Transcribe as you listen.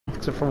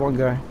except for one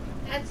guy.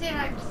 That's it.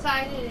 I've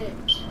decided it.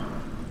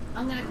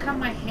 I'm gonna cut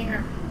my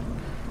hair.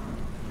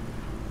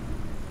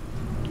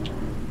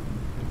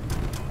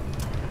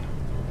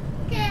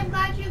 Okay, I'm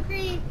glad you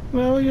agreed.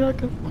 Well, you're not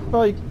gonna.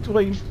 Well,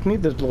 you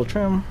need this little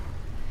trim.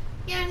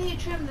 Yeah, I need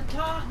to trim the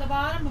top, the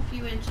bottom a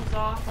few inches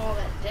off all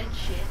that dead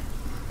shit.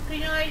 But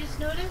you know, I just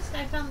noticed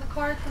I found the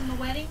card from the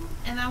wedding,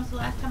 and that was the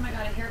last time I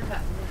got a haircut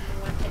when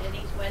we went to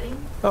Eddie's wedding.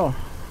 Oh.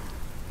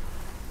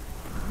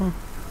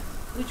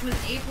 Which was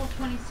April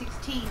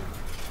 2016.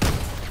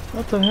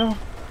 What the hell?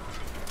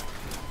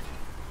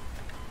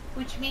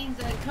 Which means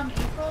that come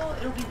April,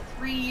 it'll be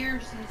 3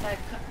 years since I've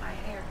cut my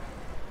hair.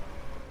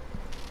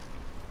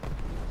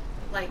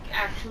 Like,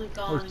 actually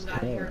gone and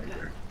got a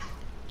haircut.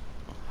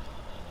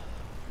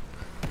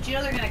 But you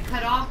know they're gonna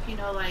cut off, you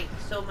know, like,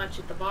 so much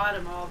at the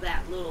bottom, all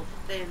that little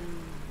thin,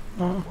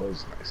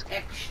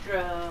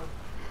 extra,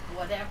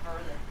 whatever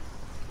that's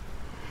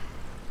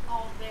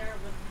all there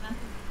with nothing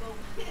to go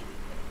with it.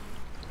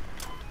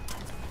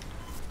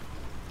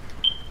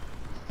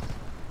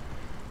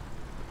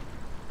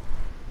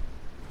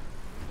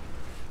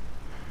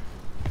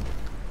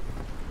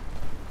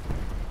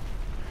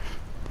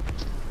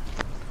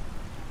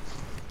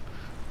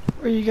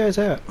 Where are you guys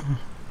at?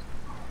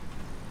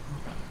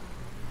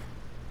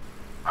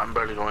 I'm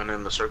barely going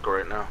in the circle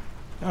right now.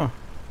 Oh.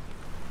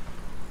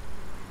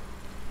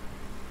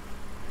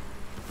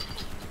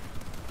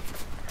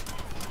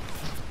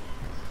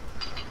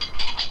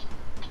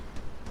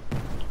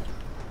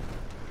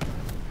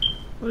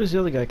 What is the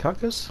other guy,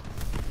 Caucus?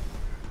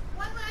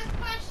 One last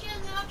question,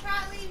 then I'll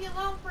try to leave you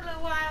alone for a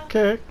little while.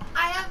 Okay.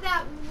 I have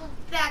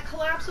that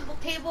collapsible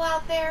table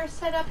out there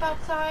set up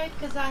outside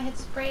because I had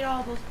sprayed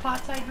all those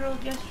pots I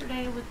drilled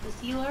yesterday with the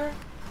sealer.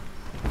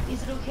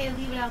 Is it okay to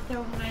leave it out there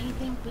overnight, you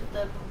think, with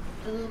the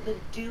little bit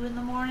of dew in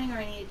the morning, or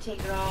I need to take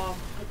it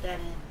off and put that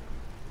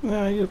in?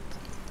 Yeah, you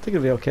think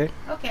it'll be okay.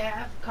 Okay, I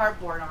have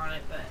cardboard on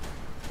it, but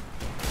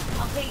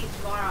I'll take it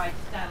tomorrow. I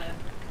just gotta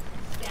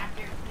stack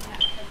everything up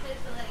because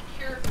it's a like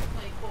cure for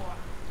 24.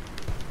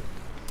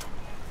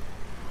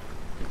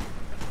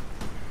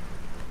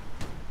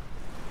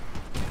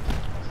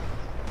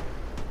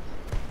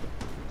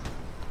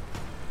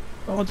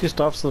 I want you to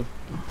stop the.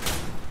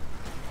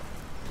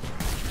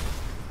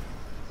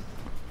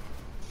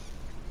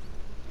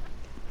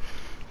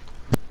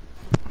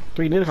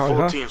 Three knit hard,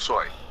 Full huh? team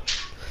swipe.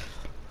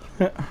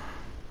 Yeah.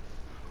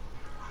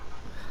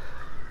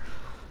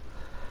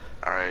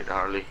 Alright,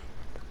 Harley.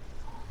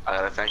 I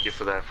gotta thank you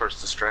for that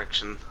first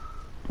distraction.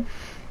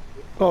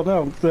 Oh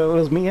no, that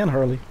was me and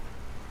Harley.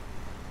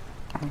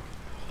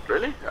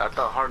 Really? I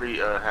thought Harley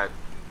had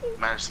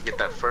managed to get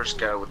that first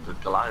guy with the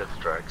Goliath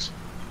tracks.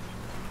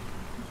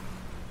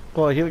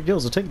 Well, he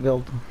was a tick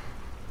build.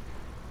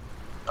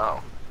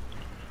 Oh.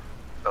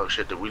 Oh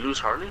shit, did we lose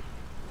Harley?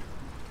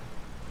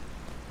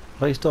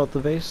 Oh, he's still at the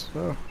base?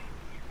 Oh.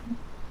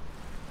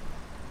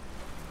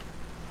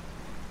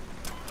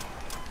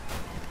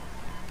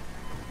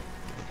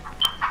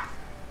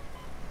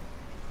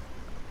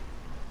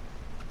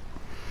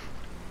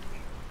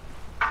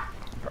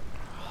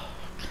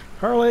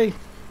 Harley!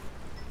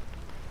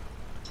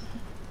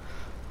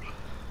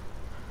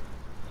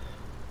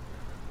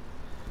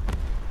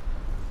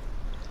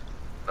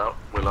 No,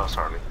 we lost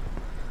Harley.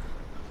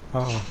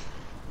 Oh.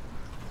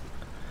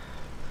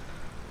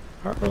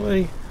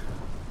 Harley!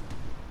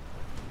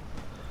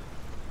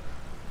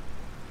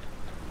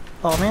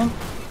 Oh man,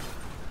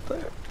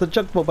 the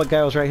junk boba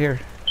guy was right here.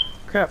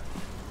 Crap.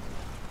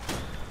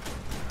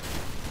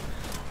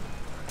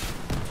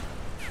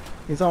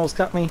 He's almost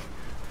got me.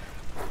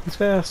 He's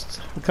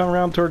fast. I'll come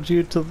around towards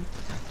you to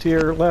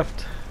your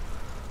left.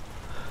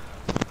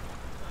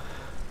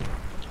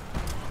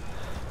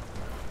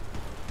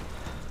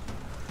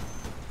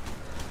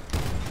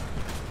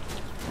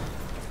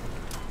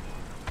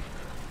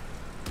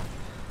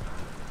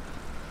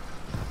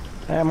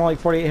 I'm only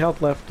 48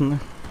 health left.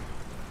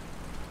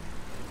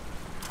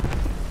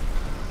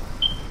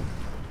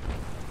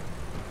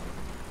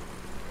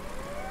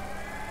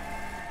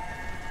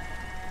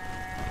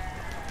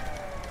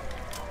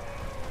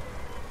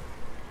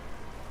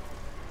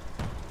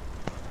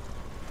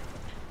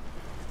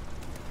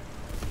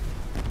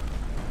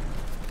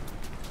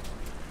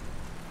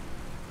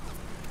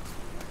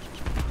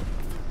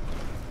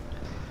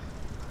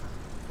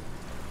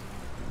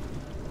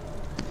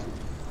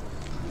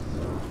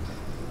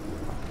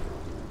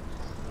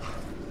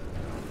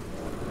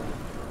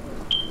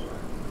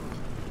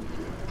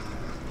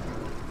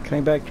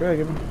 Coming back,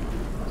 dragon.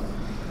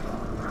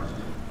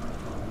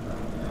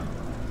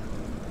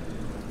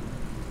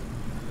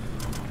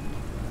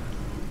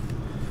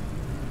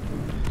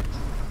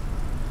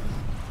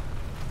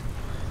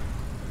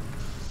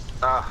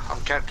 Ah,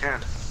 I'm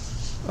canned.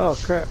 Oh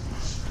crap!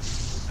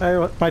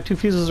 My two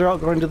fuses are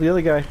out going to the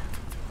other guy.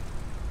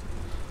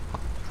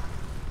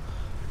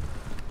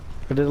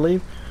 Or did it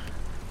leave?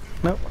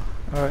 Nope.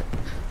 All right.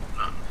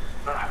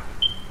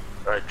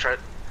 Alright,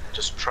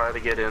 just try to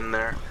get in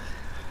there.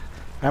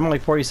 I'm only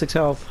 46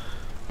 health.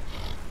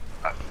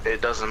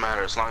 It doesn't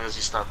matter as long as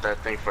you stop that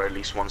thing for at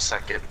least 1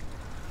 second.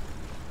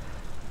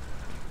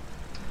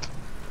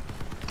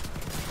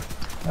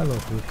 Hello,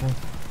 people.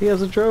 He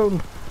has a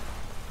drone.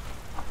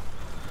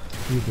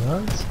 He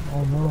does?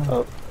 Oh no.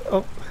 Oh,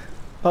 oh,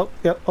 oh,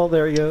 yep. Oh,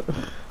 there you go.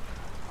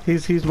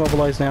 He's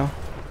mobilized now.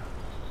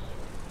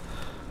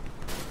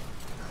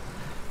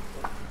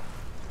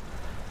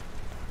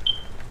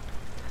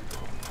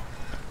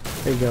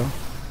 There you go.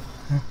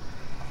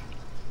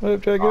 What up, Oh,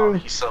 Dragoon?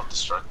 he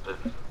self-destructed.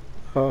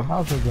 Oh,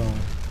 How's it going?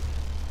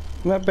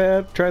 not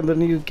bad. Trying the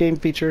new game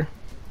feature.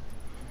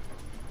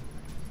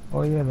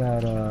 Oh yeah,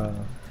 that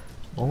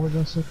what was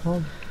that shit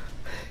called?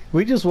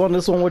 We just won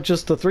this one with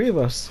just the three of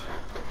us.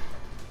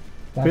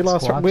 That We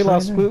lost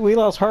training? we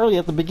lost Harley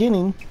at the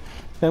beginning,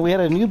 and we had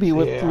a newbie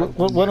with Yeah,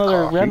 one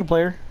other coffee. random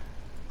player.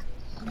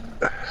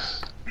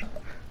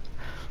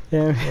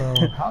 Yeah.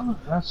 Well, how does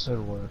that shit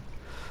work?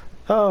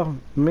 Oh,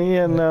 me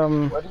and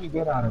What do you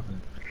get out of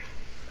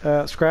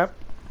it? Scrap.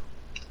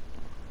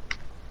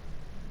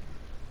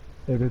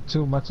 Is it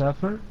too much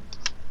effort?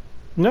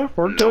 No,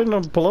 we're No. doing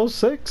them below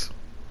 6.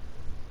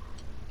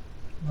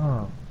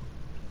 Oh.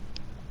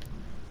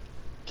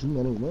 Too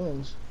many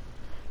wins.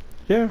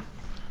 Yeah.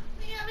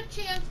 We have a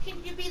chance.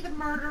 Can you be the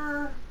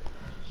murderer?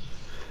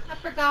 I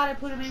forgot I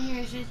put him in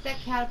here. It's just that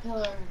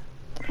caterpillar.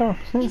 Oh,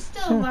 He's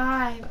still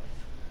alive.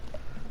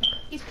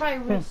 He's probably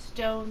real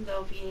stoned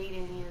though if he ate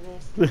any of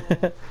this.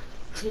 little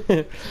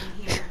tidbits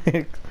in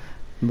here.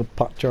 the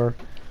pot jar.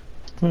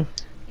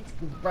 It's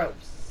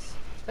gross.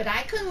 But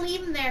I couldn't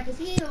leave him there because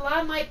he ate a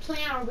lot of my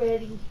plant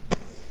already.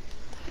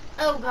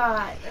 Oh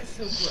god, that's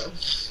so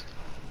gross.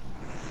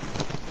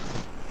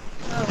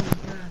 Oh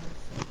my god.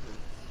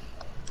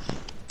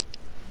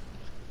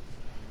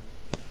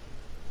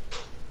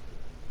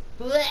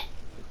 Blech.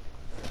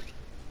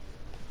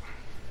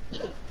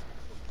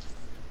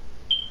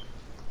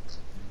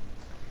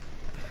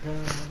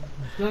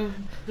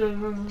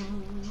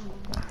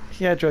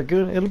 Yeah,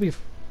 Dragoon. It'll be.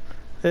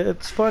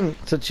 It's fun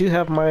since you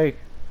have my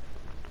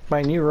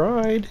new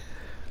ride.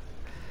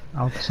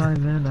 I'll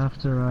chime in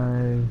after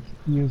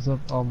I use up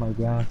all my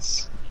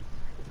gas.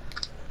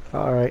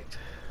 All right.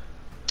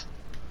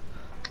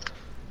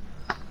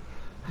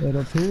 It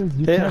appears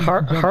you Yeah, can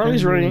jump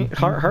Harley's in the- running.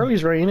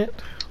 Harley's running it.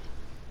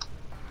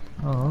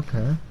 Oh,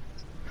 okay.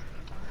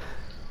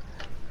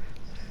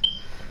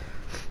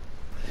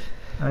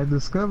 I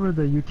discovered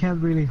that you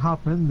can't really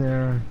hop in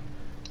there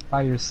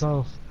by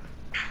yourself.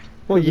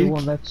 Well, They you.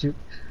 won't let you.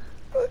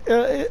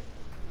 It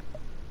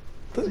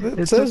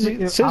It says took you,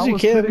 me- it says I you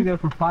was sitting can. there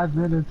for 5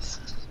 minutes.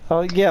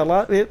 Oh yeah, a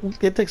lot.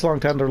 It takes a long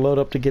time to load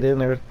up to get in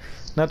there,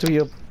 not to be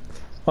on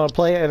a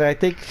play. And I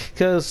think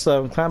because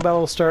clan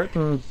battle will start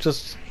in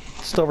just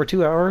over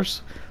 2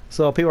 hours,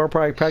 so people are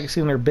probably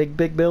practicing their big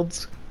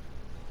builds.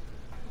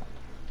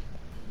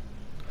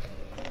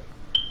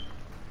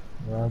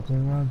 Roger,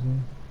 roger.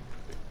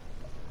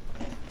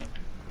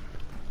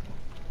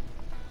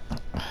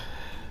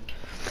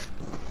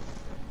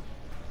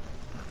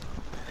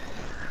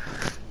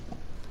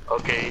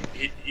 Okay,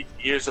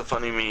 here's a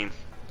funny meme.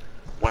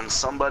 When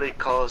somebody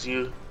calls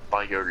you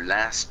by your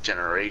last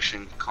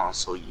generation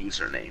console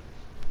username,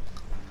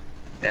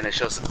 and it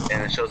shows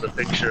a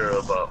picture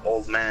of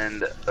old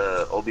man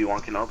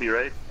Obi-Wan Kenobi,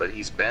 right? But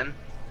he's Ben.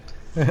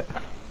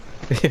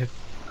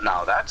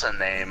 Now that's a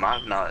name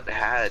I've not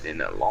had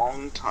in a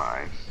long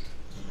time.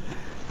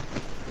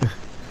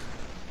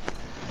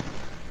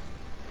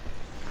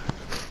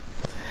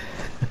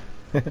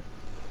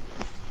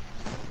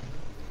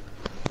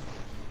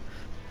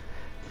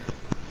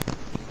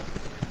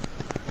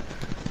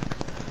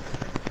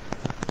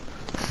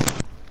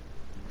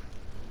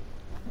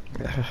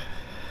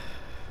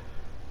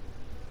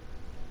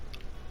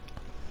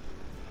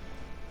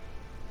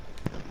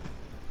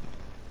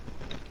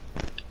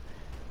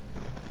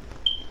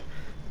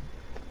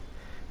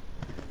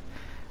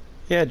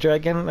 Yeah,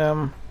 Dragon.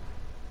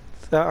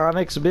 On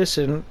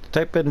exhibition,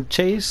 type in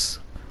Chase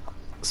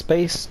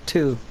space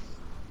 2.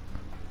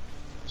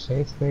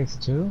 Chase Space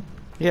 2?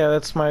 Yeah,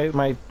 that's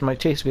my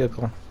chase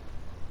vehicle.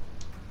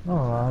 Oh,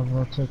 I'll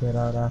go check it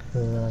out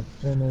after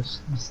I finish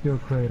Steel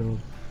Cradle.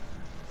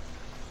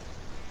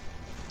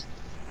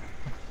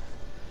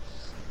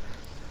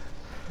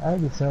 I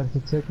decided to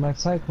take my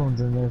Cyclones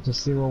in there to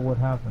see what would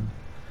happen.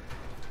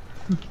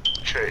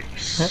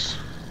 Chase.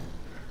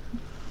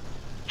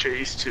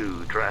 Chase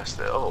 2,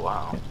 Drastic. Oh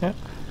wow. Yeah.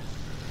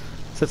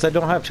 Since I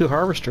don't have 2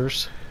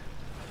 harvesters,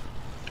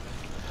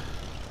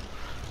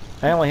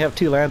 I only have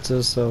 2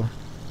 lances, so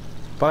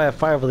but I have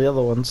 5 of the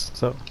other ones,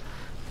 so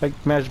I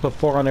managed to put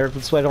 4 on there.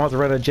 That's why I don't have to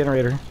run a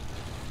generator.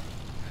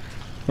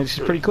 It's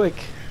just pretty quick.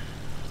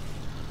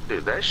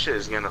 Dude, that shit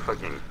is gonna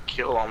fucking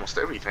kill almost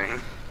everything.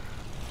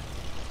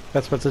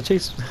 That's what's the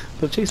chase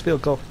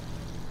vehicle.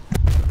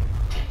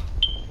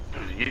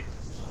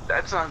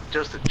 That's not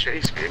just a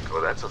chase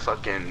vehicle. That's a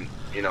fucking,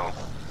 you know,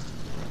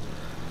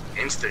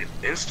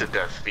 insta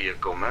death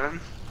vehicle, man.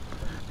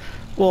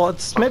 Well,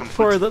 it's meant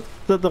for the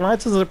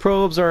lances and the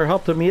probes are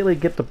help to immediately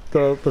get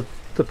the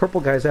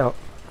purple guys out,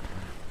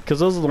 because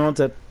those are the ones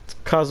that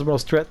cause the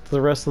most threat to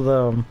the rest of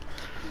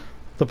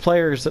the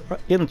players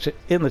in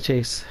the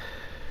chase.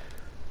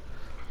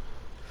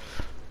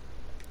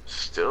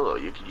 Still, though,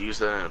 you could use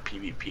that in a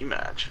PvP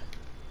match.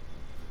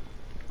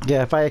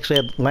 Yeah, if I actually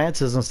had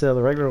lances instead of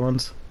the regular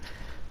ones.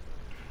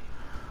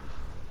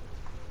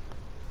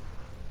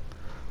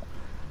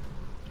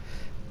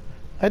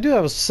 I do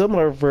have a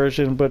similar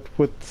version, but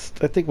with,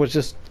 I think, was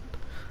just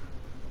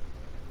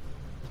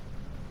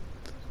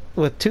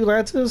with 2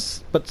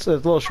 lances, but it's a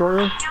little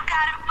shorter.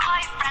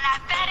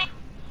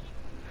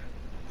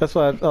 That's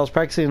why I was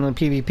practicing in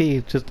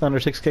PvP, just under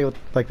 6K with,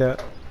 like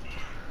that.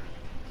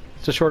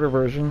 It's a shorter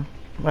version.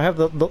 I have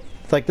the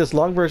like this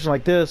long version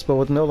like this, but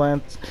with no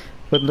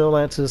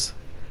lances,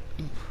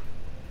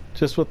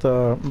 just with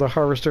the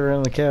harvester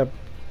and the cab.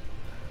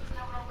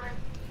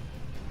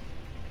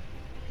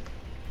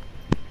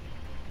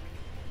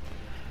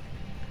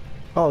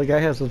 Oh, the guy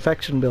has the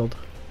faction build,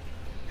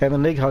 and the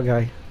Nighthawk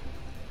guy.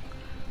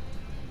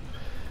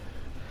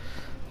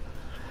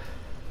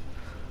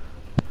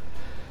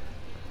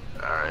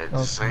 Alright,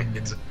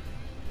 it's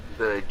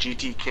the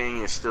GT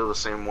King is still the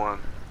same one.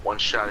 One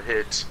shot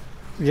hits.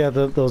 Yeah,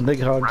 those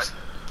Nighogs. Right.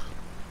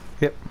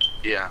 Yep.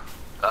 Yeah.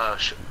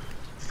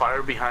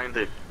 Fire behind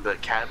the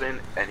cabin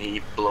and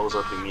he blows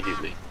up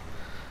immediately.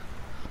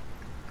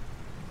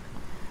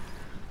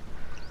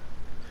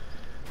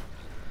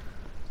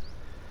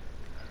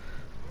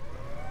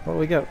 What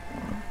we got?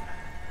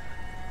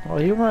 Oh,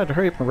 you wanted to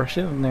hurry up and rush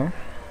in there.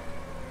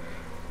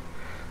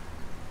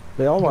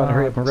 They all wanted to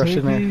hurry up and rush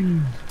in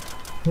there.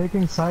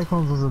 Taking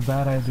cyclones was a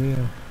bad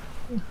idea.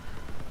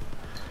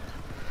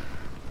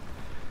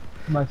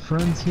 My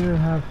friends here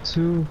have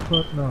 2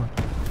 foot. No,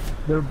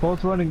 they're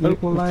both running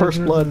equalizers.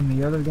 First blood. And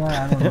the other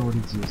guy, I don't know what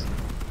he's using.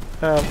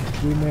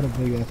 We made a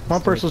big effort.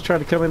 One person's trying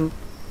to come in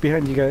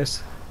behind you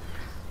guys.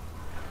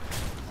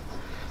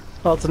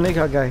 Oh, it's a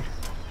Nighthawk guy.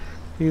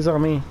 He's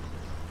on me.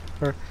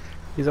 Or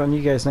he's on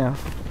you guys now.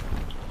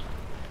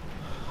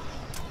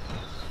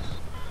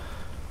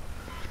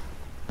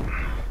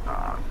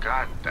 Oh,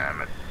 god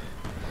damn it.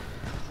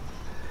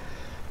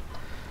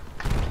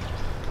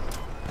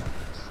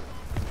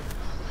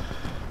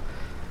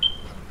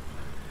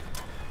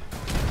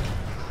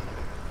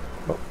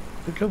 Oh,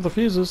 here comes the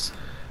fuses.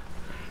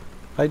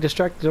 I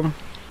distracted him.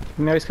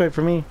 Now he's coming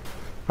for me.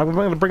 I'm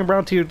going to bring him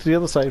around to you to the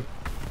other side.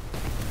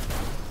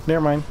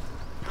 Never mind.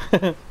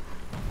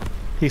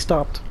 He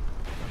stopped.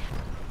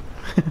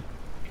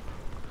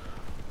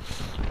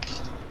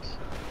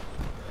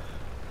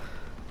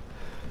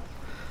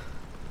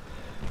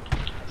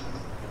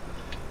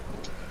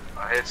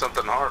 I hit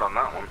something hard on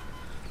that one.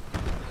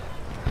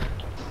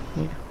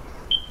 Yeah.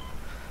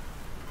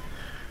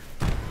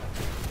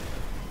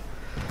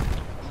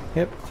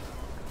 Yep.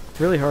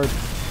 Really hard.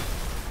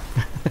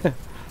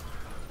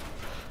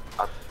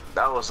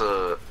 That was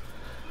a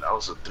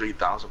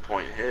 3,000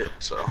 point hit,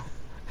 so.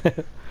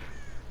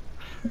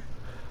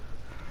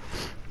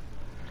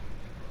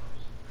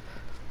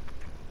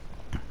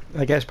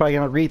 That guy's probably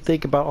gonna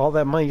rethink about all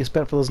that money you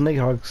spent for those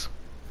Nighogs.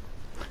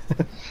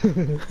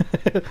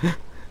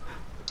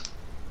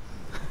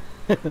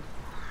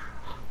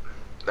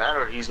 That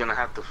or he's gonna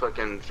have to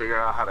fucking figure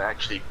out how to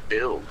actually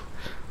build.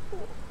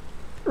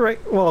 Right,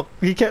 well,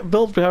 you can't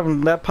build for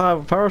having that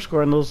power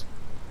score on those.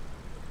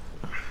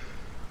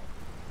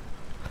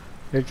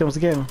 Here it comes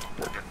again.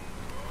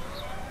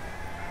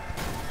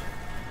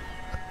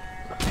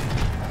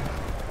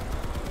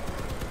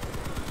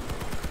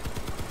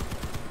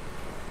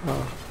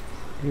 Oh,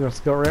 he wants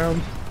to go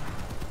around.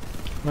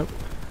 Nope.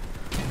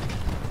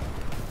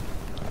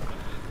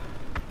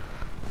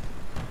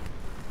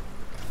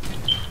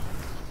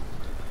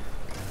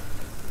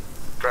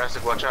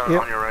 Drastic, watch out.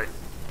 Yep. On your right.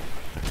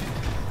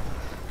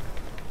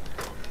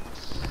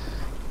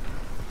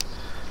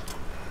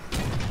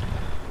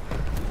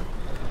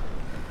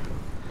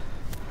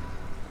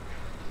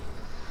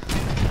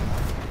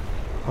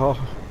 Oh,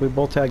 we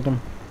both tagged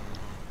him.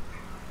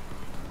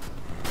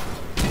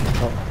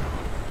 Oh.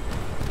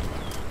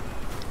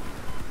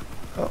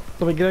 Oh,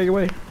 let me get out of your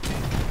way.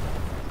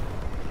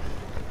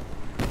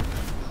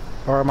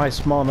 Or am I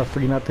small enough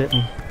for you not to hit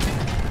me?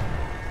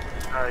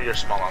 You're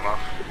small enough.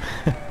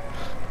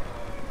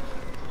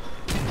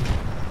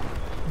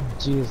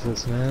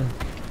 Jesus, man.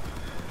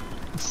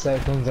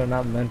 Cyclones are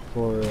not meant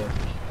for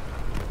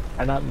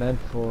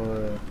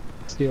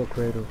steel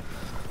cradle.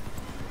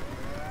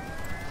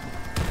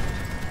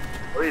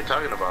 What are you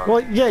talking about?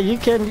 Well, yeah, you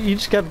can. You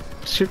just gotta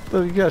shoot.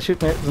 You gotta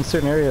shoot in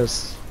certain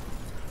areas.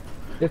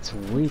 It's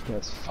weak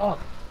as fuck.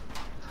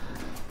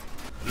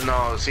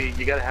 No, see,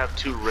 you gotta have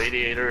 2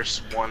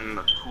 radiators, 1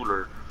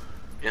 cooler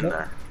in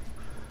there.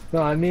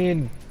 No, I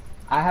mean,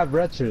 I have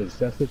retros.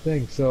 That's the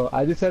thing. So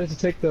I decided to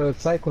take the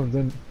cyclones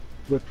in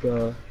with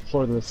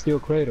for the steel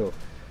cradle.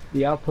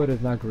 The output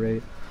is not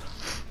great.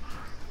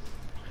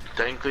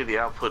 Technically, the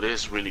output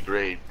is really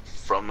great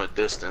from a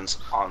distance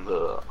on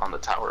the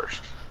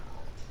towers.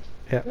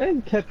 Yeah.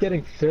 And kept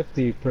getting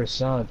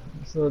 50%,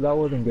 so that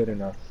wasn't good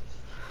enough.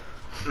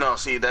 No,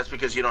 see, that's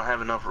because you don't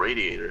have enough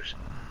radiators.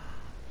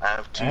 I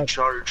have two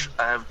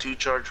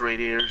charge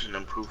radiators and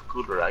improved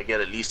cooler. I get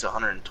at least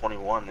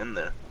 121 in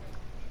there.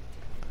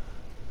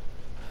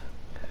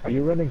 Are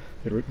you running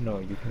through? No,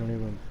 you can only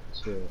run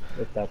two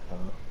if that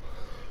counts.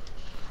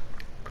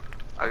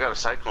 I got a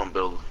cyclone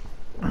build.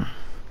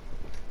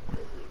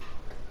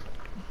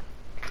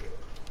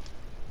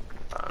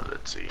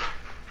 Let's see.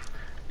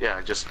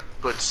 Yeah, just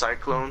put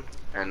cyclone,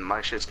 and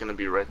my shit's gonna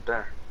be right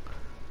there.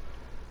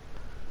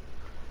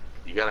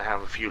 You gotta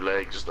have a few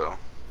legs though.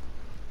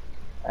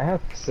 I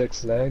have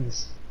 6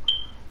 legs.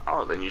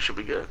 Oh, then you should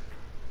be good.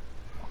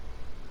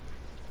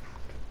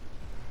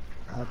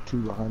 I have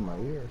 2 behind my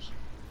ears.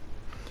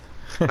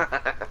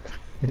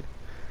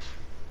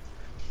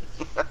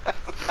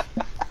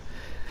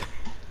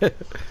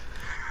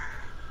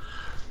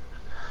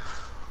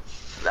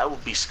 That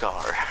would be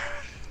Scar.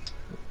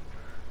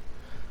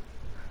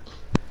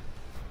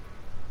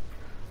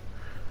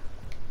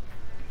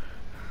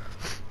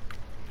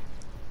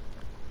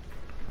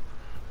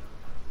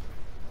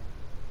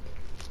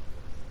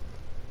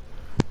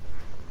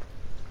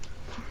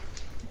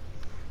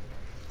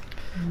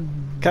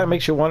 Kind of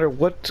makes you wonder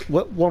what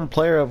one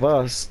player of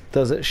us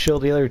does it show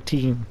the other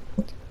team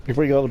if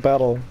we go to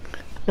battle.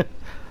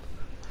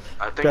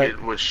 I think Right.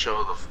 it would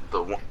show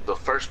the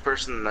first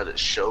person that it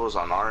shows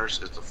on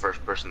ours is the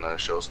first person that it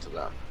shows to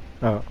them.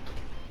 Oh,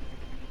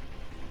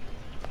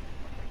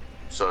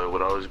 So it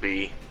would always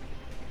be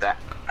that.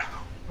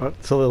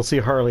 so they'll see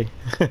Harley.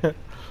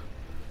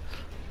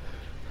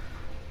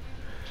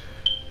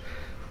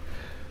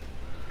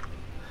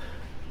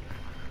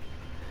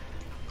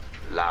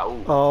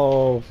 Lao.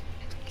 Oh,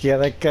 yeah,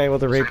 that guy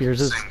with the rapiers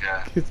is Same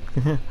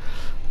guy.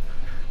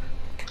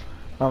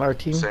 on our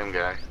team. Same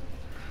guy.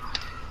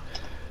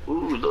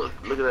 Ooh, look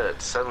at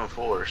that 7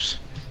 4s.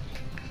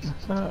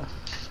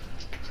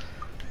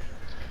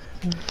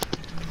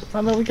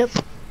 Oh no, we got.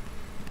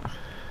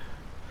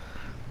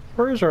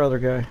 Where is our other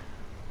guy?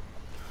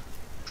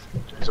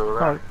 He's over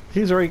there. Oh,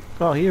 he's already.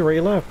 Oh, he already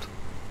left.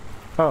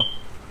 Oh.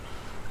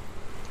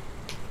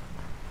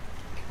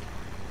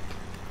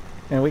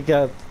 And we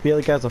got the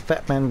other guy's a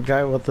fat man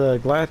guy with the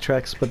glide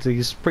tracks, but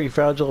he's pretty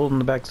fragile on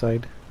the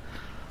backside.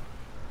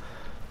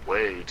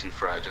 Way too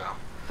fragile.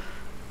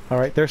 All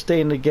right, they're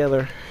staying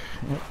together.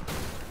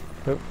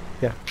 Oh,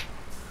 yeah.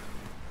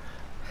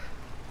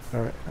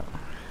 All right.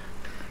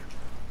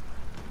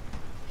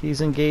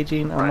 He's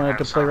engaging. I'm gonna Right-hand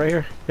deploy side. right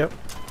here. Yep.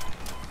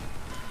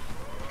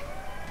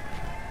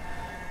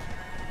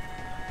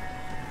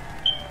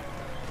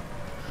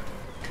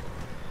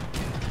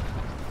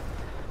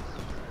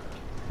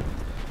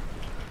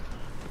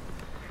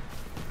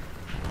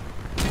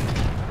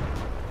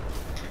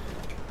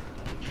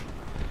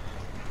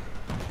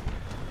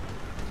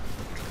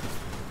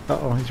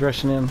 Uh-oh, he's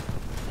rushing in.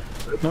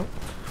 Nope.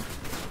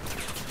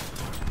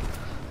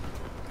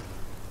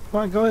 Come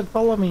on, go ahead,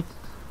 follow me.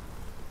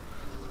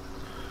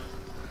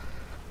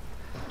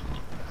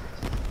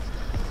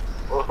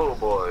 Oh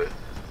boy.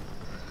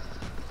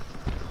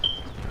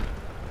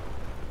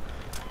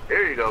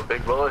 Here you go,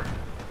 big boy.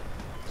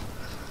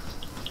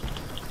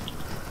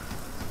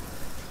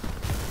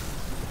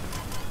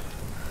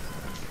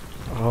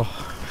 Oh,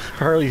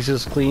 Harley's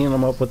just cleaning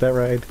him up with that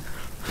ride.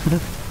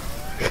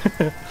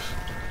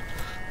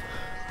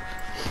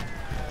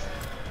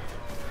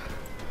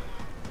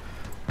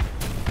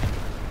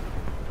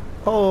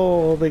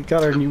 Oh, they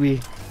got our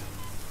newbie.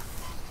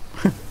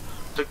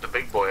 Took the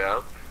big boy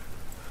out.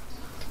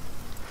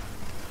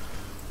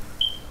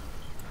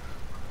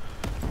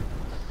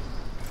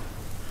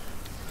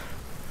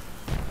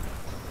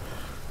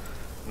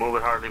 Move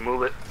it, Harley,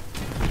 move it.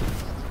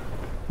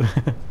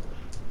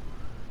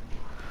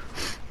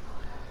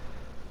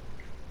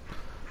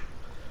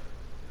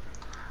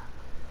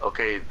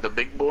 Okay, the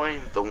big boy,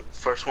 the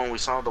first one we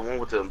saw, the one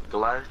with the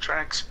glider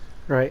tracks,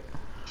 Right.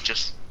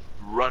 just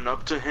run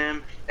up to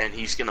him and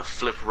he's gonna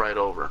flip right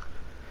over.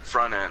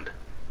 Front end.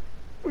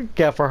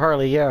 Yeah, for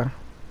Harley, yeah.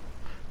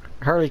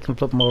 Harley can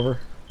flip him over.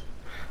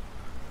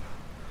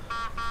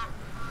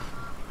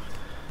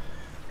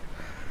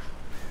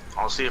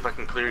 I'll see if I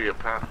can clear your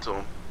path to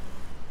him.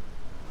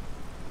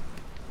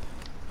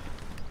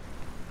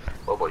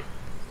 Oh boy.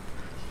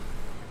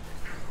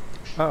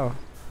 Oh.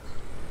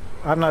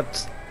 I'm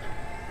not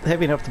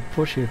heavy enough to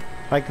push you.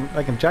 I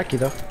can jack you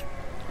though.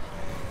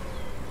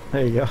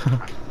 There you go.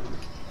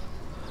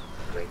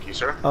 Thank you,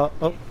 sir. Oh,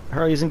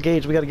 Harley's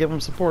engaged. We gotta give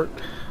him support.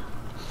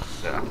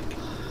 Yeah.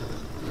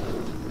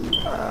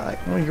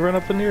 When you run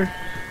up in here.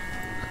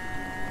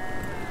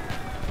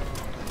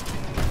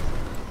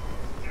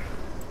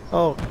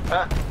 Oh,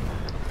 Ah.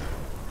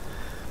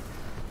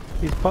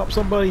 he's popped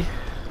somebody.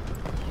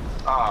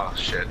 Oh,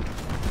 shit.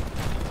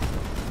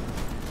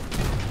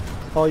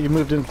 Oh, you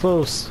moved in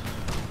close.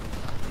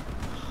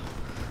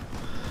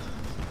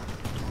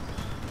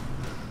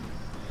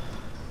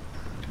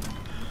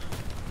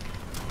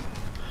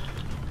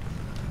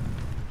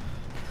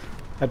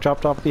 I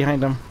dropped off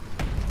behind him.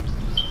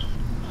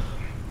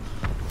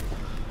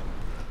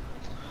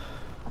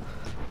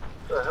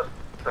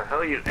 The hell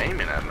are you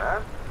aiming at,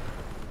 man?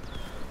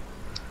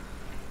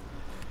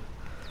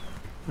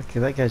 Okay,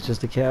 that guy's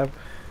just a cab.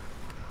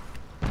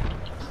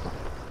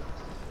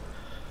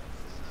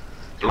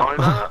 Blowing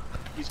up.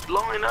 He's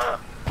blowing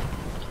up.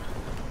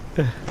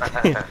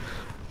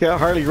 Yeah,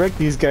 hardly wreck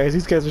these guys.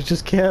 These guys are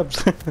just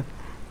cabs.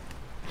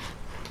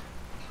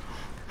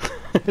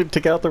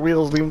 Took out the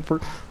wheels, leave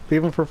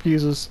them for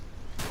fuses.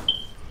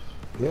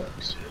 Yep.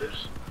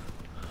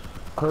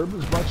 Curb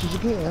as much as you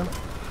can.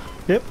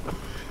 Yep.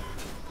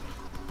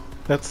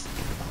 That's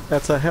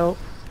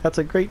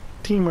a great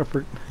team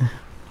effort.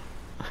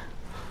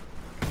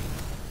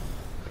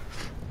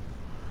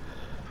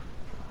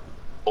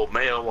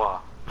 Omea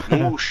wa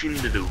mu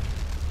shinderu.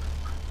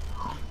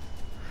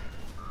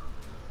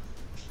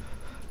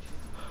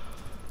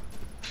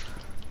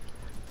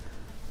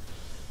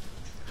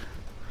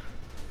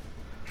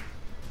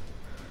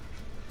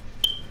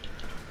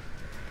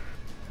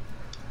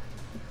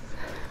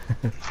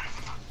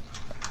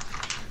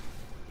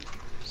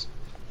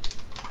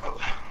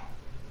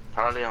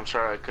 Harley, I'm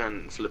sorry I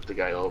couldn't flip the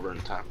guy over in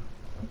time.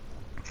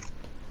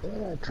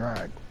 Yeah, I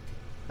tried.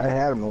 I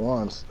had him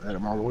once. Had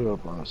him all the way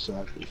up on a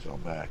set. He fell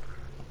back.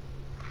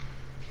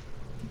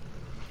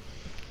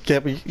 Yeah,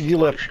 but you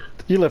left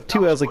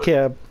two as a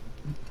cab.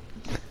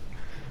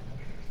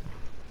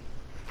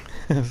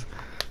 That's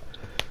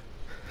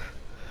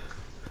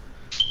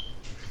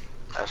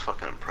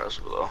fucking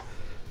impressive though.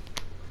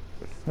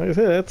 Like I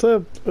said, that's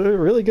a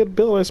really good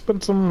build. I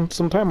spent some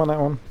time on that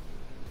one.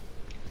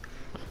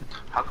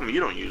 How come you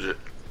don't use it?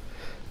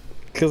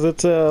 Cause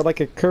it's like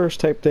a curse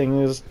type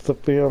thing. Is the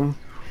you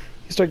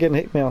start getting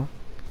hate mail.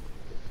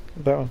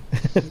 That one.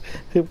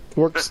 It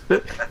works.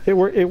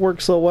 It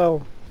works so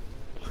well.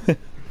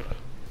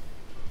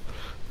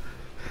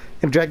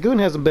 And Dragoon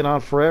hasn't been on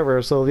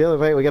forever, so the other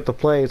night we got to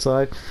play.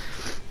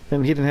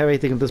 And he didn't have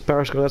anything with this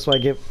power score. That's why I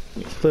give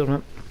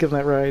him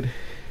that ride.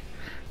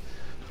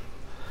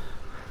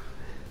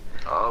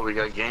 Oh, we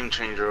got Game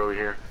Changer over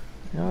here.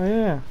 Oh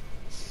yeah.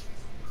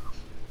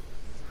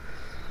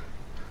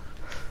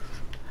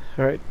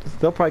 All right,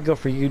 they'll probably go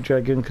for you,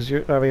 Dragoon, because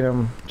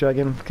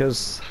Dragon,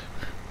 because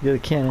you're the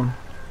cannon.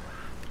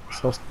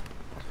 So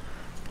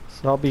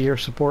I'll be your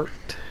support.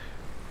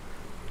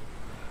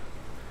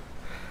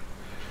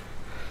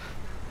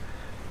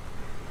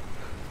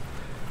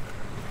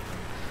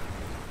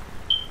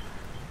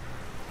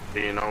 Do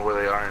you know where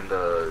they are in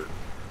the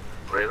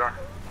radar?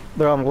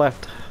 They're on the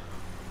left.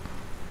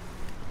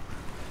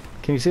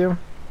 Can you see them?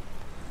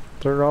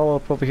 They're all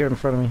up over here in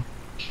front of me.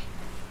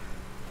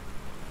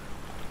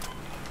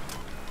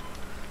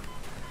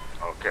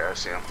 Okay, I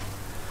see them.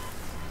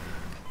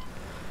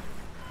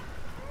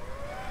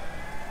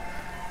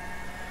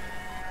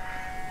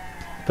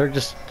 They're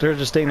just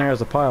staying there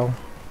as a pile.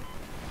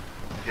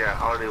 Yeah,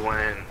 Harley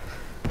went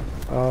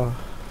in.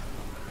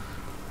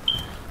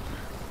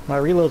 My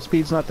reload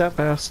speed's not that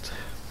fast.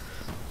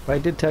 But I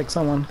did tag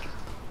someone.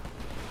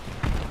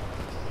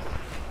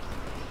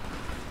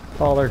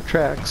 All their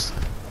tracks.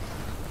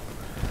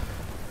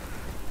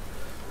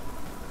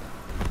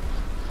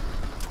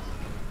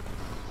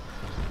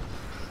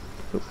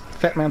 Oop,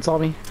 Fat man saw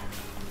me.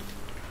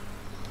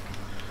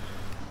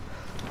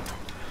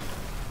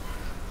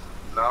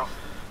 No,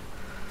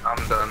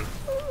 I'm done.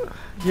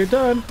 You're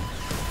done.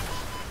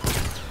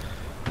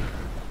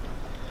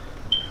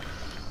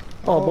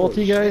 Oh, both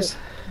you guys.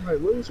 I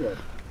might lose one.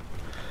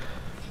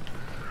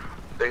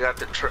 They got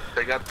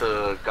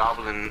the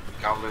goblin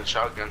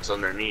shotguns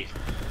underneath.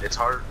 It's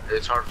hard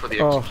for the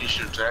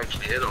executioner to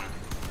actually hit them.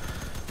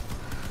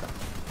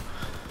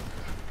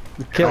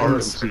 The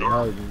killers. Too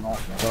hard to knock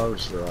the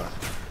harvester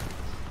off.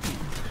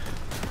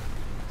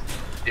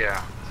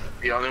 Yeah,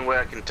 the only way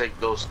I can take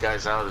those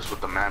guys out is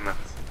with the mammoth.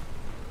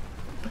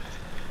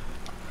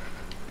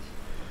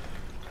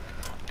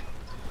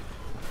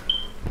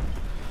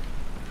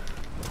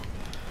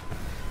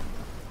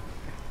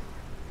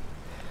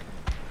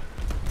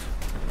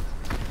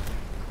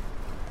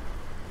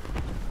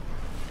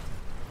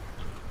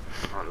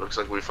 Well, it looks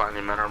like we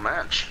finally met our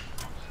match.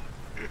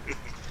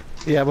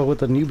 Yeah, but with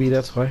the newbie,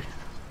 that's why.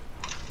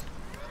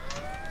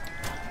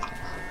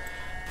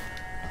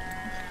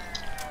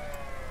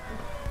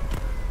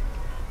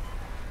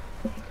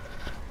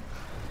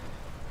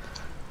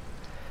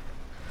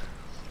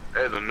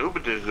 Hey, the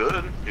newbie did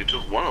good. He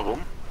took one of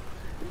them.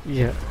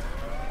 Yeah.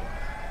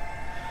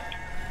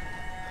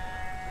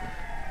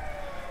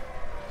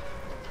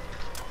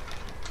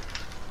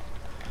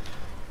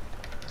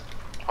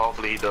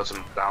 Hopefully he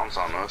doesn't bounce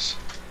on us.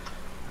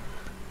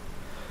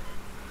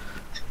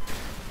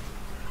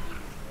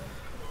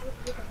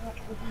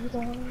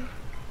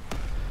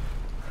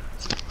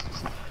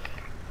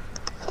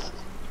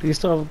 Do you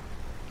still?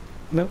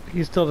 Nope,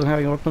 he still doesn't have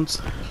any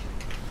weapons.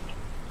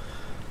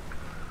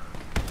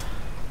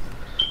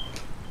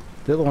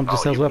 The other one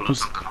just has weapons.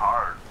 Something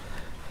hard.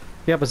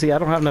 Yeah, but see, I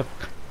don't have enough.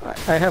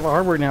 I have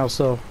armor now,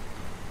 so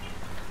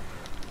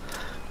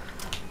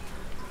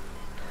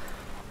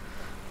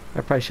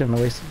I probably shouldn't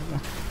have wasted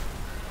it.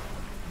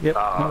 Yep,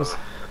 that was.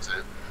 That's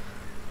it.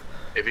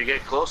 If you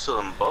get close to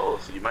them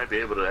both, you might be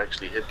able to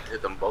actually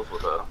hit them both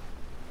with a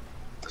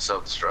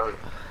self-destruct.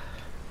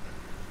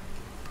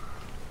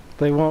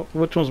 They won't.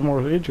 Which one's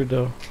more injured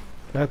though?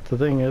 That's the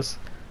thing is.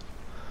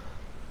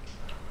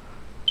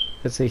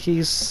 Let's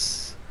see.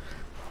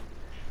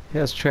 He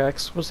has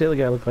tracks. What's the other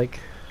guy look like?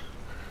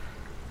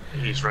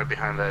 He's right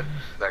behind that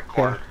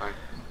corner thing.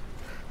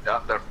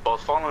 Yeah, they're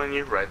both following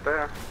you right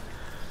there.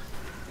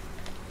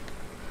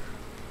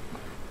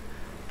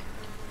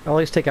 I'll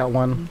always take out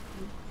one.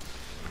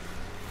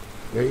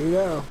 There you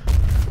go.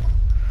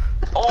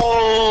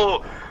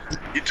 Oh,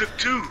 you took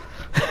two.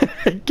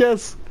 I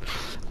guess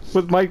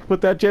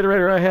with that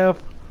generator I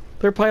have,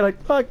 they're probably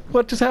like, "Fuck,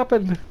 what just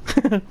happened?"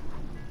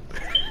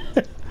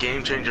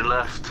 Game changer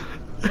left.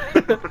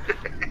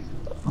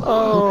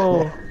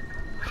 Oh.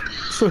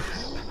 So,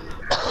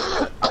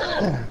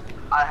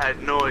 I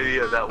had no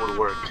idea that would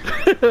work.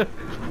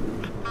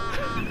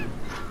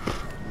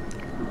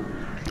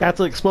 that's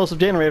an explosive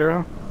generator,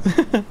 huh?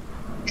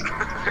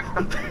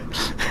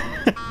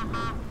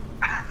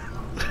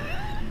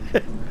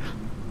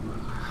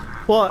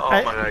 Well, Oh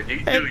my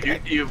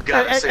god, you've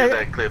got to save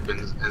that clip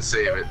and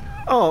save it.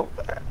 Oh,